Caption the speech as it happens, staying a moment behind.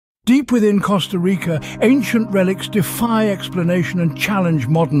Deep within Costa Rica, ancient relics defy explanation and challenge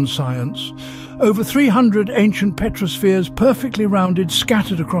modern science. Over 300 ancient petrospheres, perfectly rounded,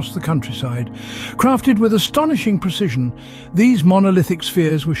 scattered across the countryside. Crafted with astonishing precision, these monolithic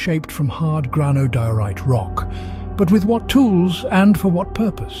spheres were shaped from hard granodiorite rock. But with what tools and for what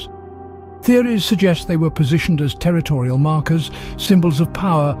purpose? Theories suggest they were positioned as territorial markers, symbols of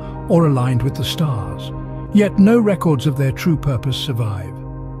power, or aligned with the stars. Yet no records of their true purpose survive.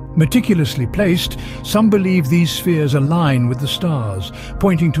 Meticulously placed, some believe these spheres align with the stars,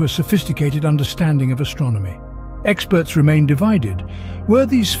 pointing to a sophisticated understanding of astronomy. Experts remain divided. Were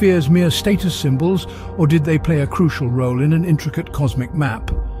these spheres mere status symbols, or did they play a crucial role in an intricate cosmic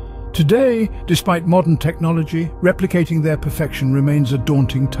map? Today, despite modern technology, replicating their perfection remains a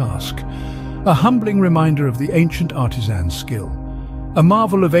daunting task. A humbling reminder of the ancient artisan's skill. A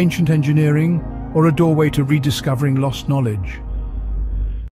marvel of ancient engineering, or a doorway to rediscovering lost knowledge.